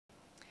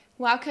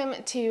Welcome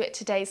to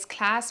today's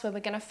class where we're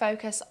going to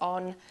focus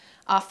on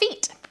our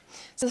feet.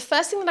 So the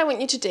first thing that I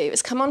want you to do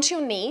is come onto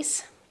your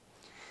knees,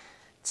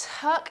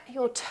 tuck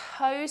your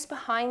toes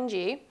behind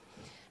you,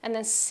 and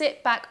then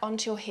sit back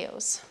onto your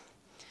heels.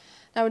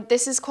 Now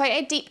this is quite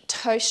a deep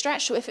toe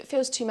stretch, so if it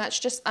feels too much,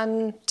 just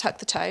untuck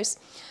the toes.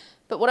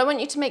 But what I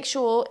want you to make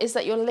sure is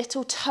that your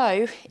little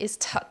toe is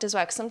tucked as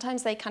well, because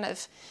sometimes they kind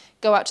of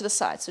go out to the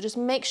side. So just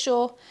make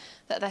sure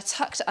that they're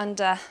tucked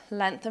under,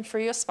 lengthen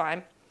through your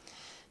spine.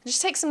 And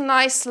just take some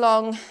nice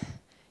long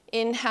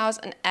inhales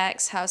and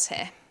exhales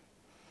here.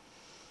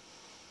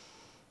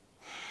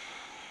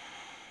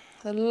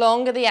 The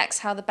longer the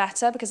exhale, the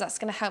better, because that's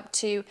going to help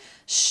to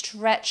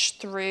stretch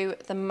through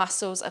the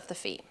muscles of the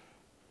feet.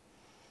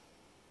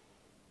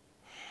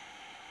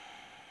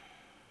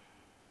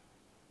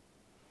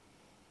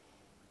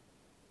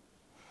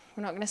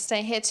 We're not going to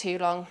stay here too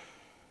long,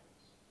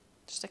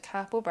 just a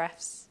couple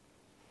breaths.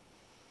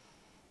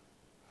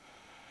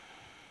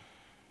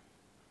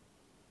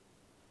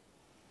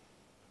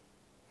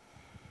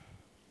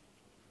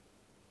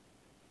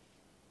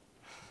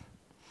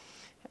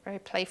 Very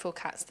playful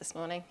cats this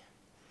morning.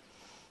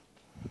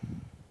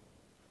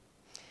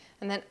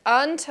 And then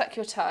untuck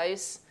your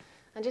toes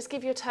and just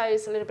give your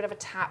toes a little bit of a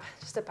tap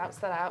just to bounce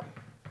that out.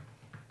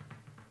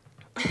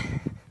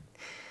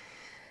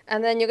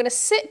 And then you're going to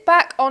sit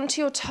back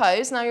onto your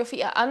toes. Now your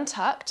feet are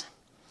untucked.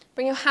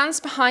 Bring your hands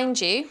behind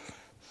you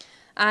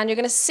and you're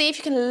going to see if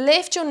you can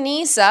lift your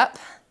knees up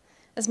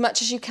as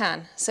much as you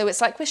can. So it's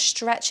like we're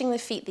stretching the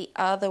feet the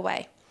other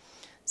way.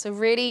 So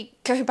really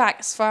go back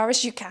as far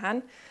as you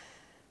can.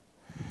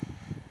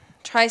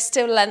 Try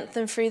still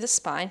lengthen through the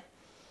spine.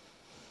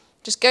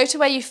 Just go to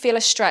where you feel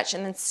a stretch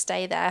and then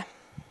stay there.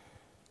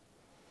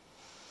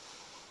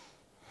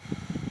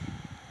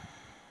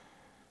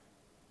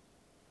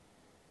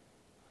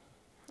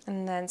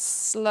 And then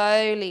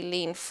slowly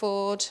lean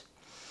forward.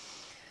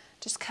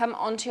 Just come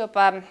onto your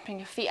bum, bring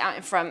your feet out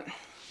in front.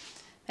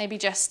 Maybe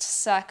just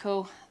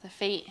circle the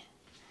feet.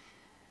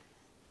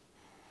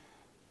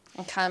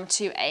 And come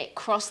to a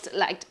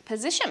crossed-legged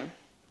position.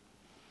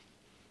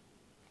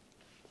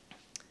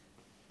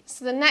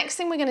 So the next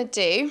thing we're going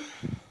to do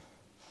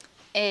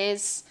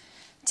is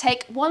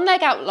take one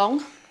leg out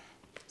long.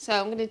 So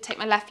I'm going to take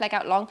my left leg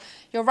out long.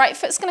 Your right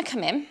foot's going to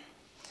come in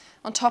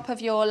on top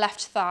of your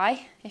left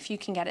thigh, if you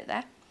can get it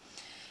there.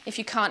 If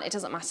you can't, it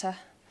doesn't matter.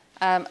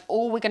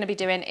 All we're going to be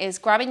doing is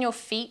grabbing your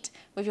feet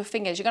with your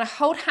fingers. You're going to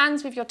hold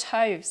hands with your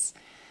toes.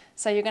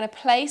 So you're going to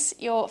place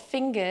your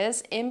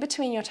fingers in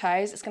between your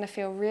toes. It's going to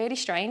feel really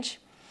strange.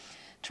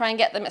 Try and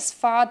get them as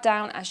far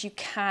down as you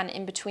can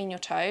in between your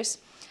toes.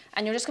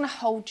 And you're just going to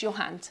hold your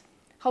hand,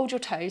 hold your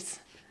toes.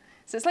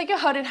 So it's like you're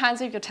holding hands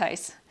with your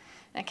toes,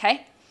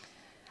 okay?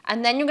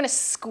 And then you're going to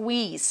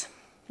squeeze.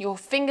 Your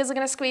fingers are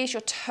going to squeeze,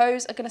 your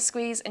toes are going to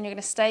squeeze, and you're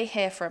going to stay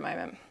here for a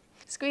moment.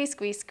 Squeeze,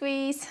 squeeze,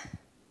 squeeze.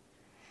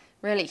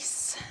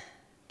 Release.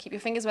 Keep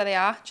your fingers where they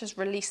are, just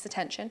release the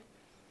tension.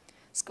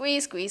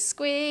 Squeeze, squeeze,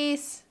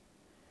 squeeze.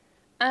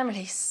 And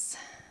release.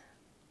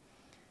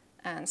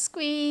 And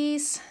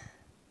squeeze.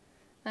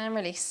 And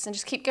release. And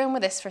just keep going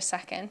with this for a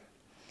second.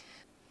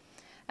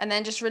 And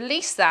then just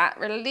release that,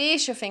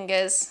 release your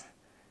fingers.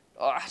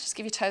 Oh, just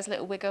give your toes a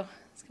little wiggle.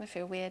 It's going to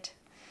feel weird.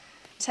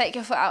 Take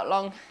your foot out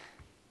long.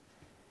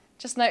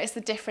 Just notice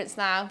the difference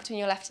now between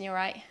your left and your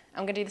right.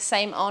 I'm going to do the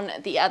same on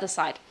the other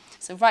side.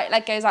 So right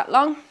leg goes out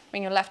long,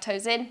 bring your left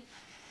toes in.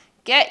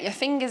 Get your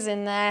fingers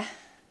in there.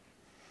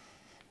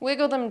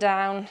 Wiggle them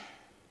down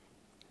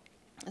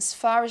as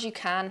far as you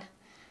can.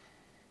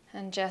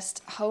 And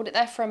just hold it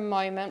there for a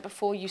moment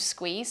before you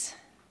squeeze.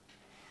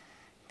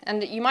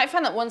 And you might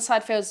find that one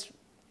side feels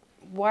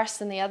worse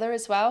than the other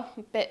as well,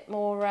 a bit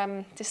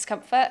more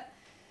discomfort.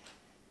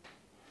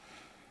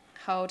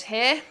 Hold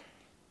here.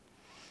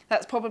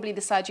 That's probably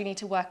the side you need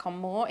to work on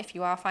more if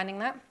you are finding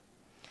that.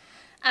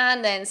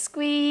 And then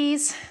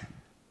squeeze.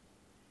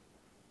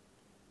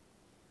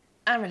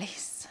 And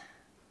release.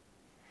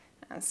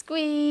 And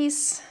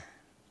squeeze.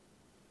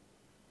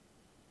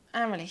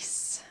 And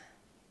release.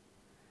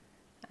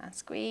 And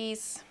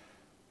squeeze.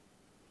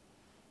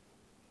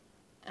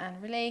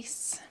 And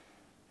release.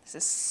 This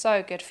is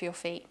so good for your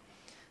feet.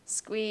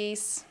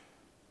 Squeeze,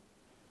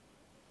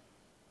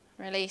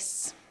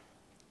 release,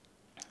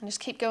 and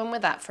just keep going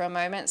with that for a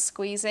moment,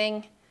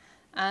 squeezing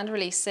and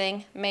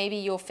releasing. Maybe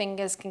your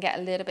fingers can get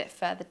a little bit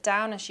further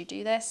down as you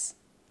do this.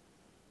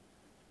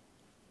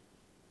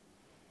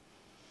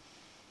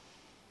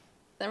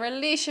 Then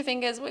release your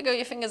fingers, wiggle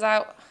your fingers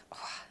out,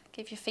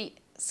 give your feet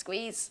a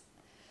squeeze,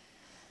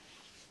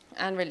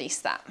 and release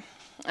that.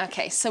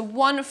 Okay, so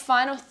one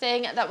final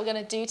thing that we're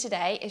going to do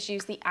today is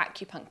use the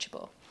acupuncture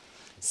ball.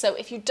 So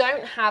if you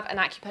don't have an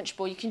acupuncture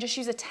ball, you can just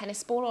use a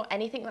tennis ball or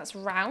anything that's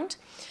round.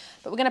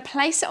 But we're going to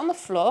place it on the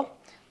floor.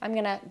 I'm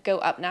going to go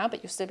up now,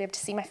 but you'll still be able to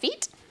see my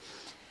feet.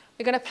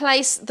 We're going to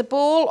place the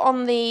ball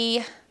on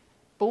the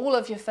ball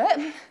of your foot.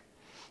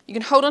 You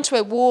can hold onto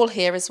a wall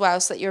here as well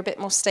so that you're a bit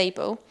more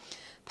stable.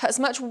 Put as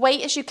much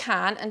weight as you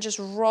can and just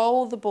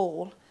roll the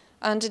ball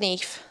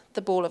underneath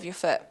the ball of your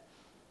foot.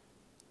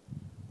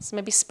 So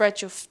maybe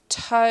spread your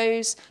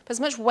toes, put as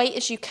much weight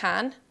as you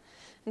can,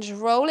 and just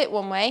roll it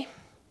one way.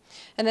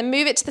 And then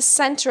move it to the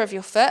center of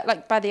your foot,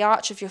 like by the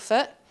arch of your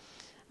foot,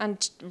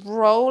 and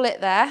roll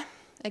it there.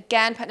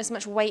 Again, put as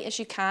much weight as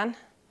you can.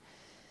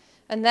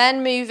 And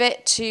then move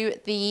it to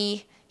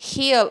the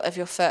heel of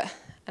your foot.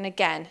 And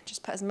again,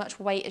 just put as much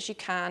weight as you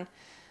can.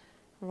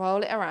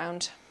 Roll it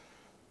around.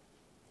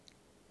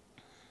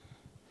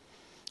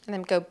 And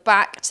then go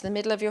back to the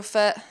middle of your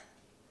foot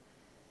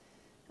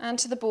and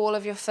to the ball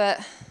of your foot.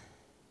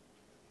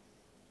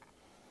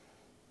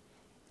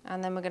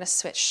 And then we're going to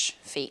switch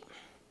feet.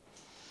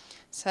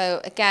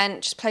 So again,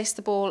 just place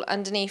the ball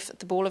underneath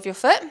the ball of your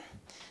foot.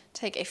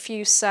 Take a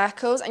few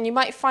circles, and you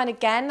might find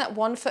again that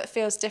one foot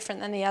feels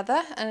different than the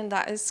other, and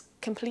that is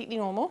completely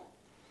normal.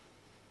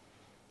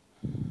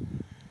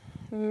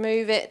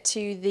 Move it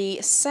to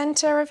the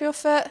center of your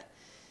foot.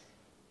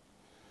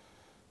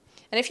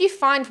 And if you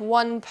find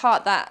one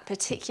part that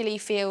particularly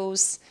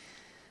feels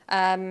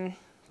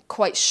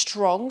quite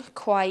strong,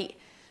 quite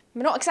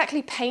not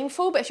exactly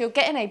painful, but if you're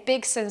getting a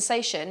big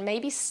sensation,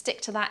 maybe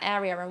stick to that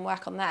area and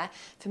work on there.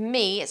 For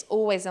me, it's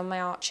always on my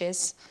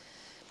arches.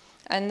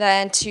 And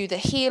then to the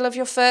heel of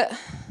your foot.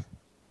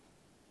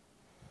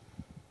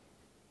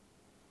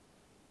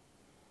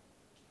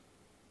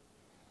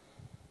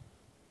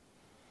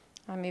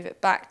 And move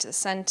it back to the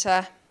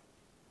center.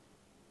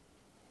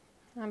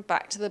 And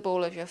back to the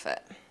ball of your foot.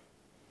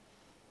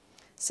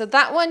 So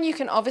that one you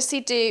can obviously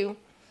do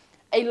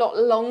a lot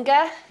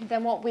longer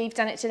than what we've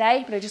done it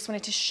today, but I just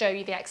wanted to show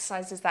you the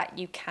exercises that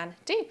you can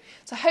do.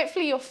 So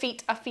hopefully your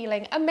feet are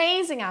feeling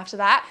amazing after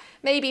that.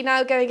 Maybe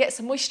now go and get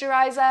some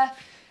moisturizer,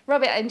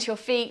 rub it into your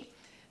feet.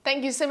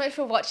 Thank you so much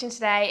for watching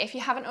today. If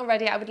you haven't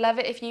already, I would love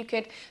it if you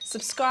could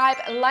subscribe,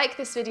 like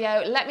this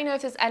video. Let me know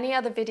if there's any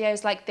other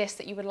videos like this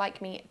that you would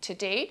like me to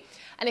do.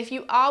 And if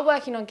you are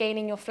working on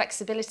gaining your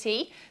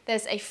flexibility,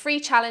 there's a free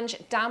challenge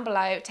down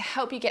below to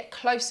help you get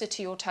closer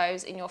to your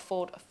toes in your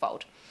forward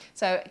fold.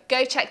 So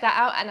go check that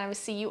out, and I will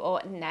see you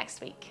all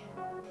next week.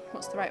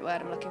 What's the right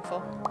word I'm looking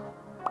for?